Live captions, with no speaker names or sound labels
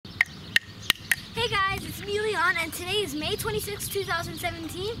guys, it's me, Leon, and today is May 26,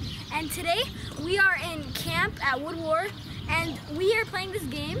 2017, and today we are in camp at Wood War, and we are playing this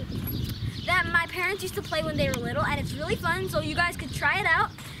game that my parents used to play when they were little, and it's really fun, so you guys could try it out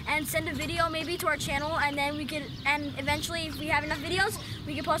and send a video maybe to our channel, and then we could, and eventually if we have enough videos,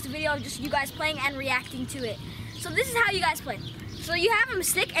 we can post a video of just you guys playing and reacting to it. So this is how you guys play. So you have a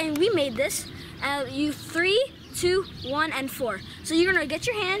stick, and we made this. You 3, 2, 1, and 4. So you're gonna get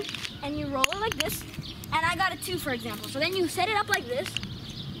your hand and you roll it like this. And I got a 2, for example. So then you set it up like this.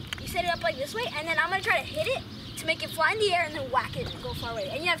 You set it up like this way, and then I'm gonna try to hit it to make it fly in the air and then whack it and go far away.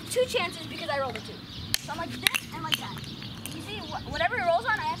 And you have 2 chances because I rolled a 2. So I'm like this and like that. You see, whatever it rolls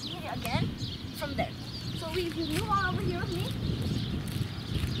on, I have to hit it again from there. So if you move on over here with me.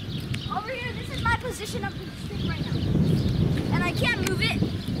 Over here, this is my position of the stick right now. And I can't move it.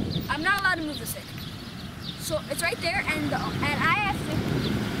 I'm not allowed to move the stick. So it's right there, and I have to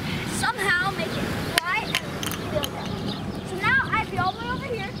somehow make it fly and build that. So now I'd be all the way over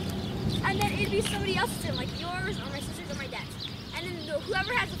here, and then it'd be somebody else's turn, like yours or my sister's or my dad's. And then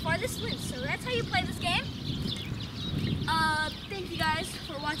whoever has the farthest wins. So that's how you play this game. Thank you guys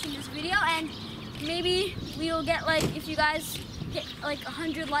for watching this video, and maybe we'll get, like, if you guys hit like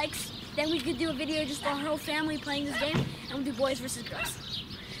 100 likes, then we could do a video just our whole family playing this game, and we'll do boys versus girls.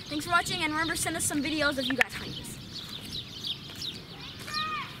 Thanks for watching, and remember, send us some videos of you guys playing.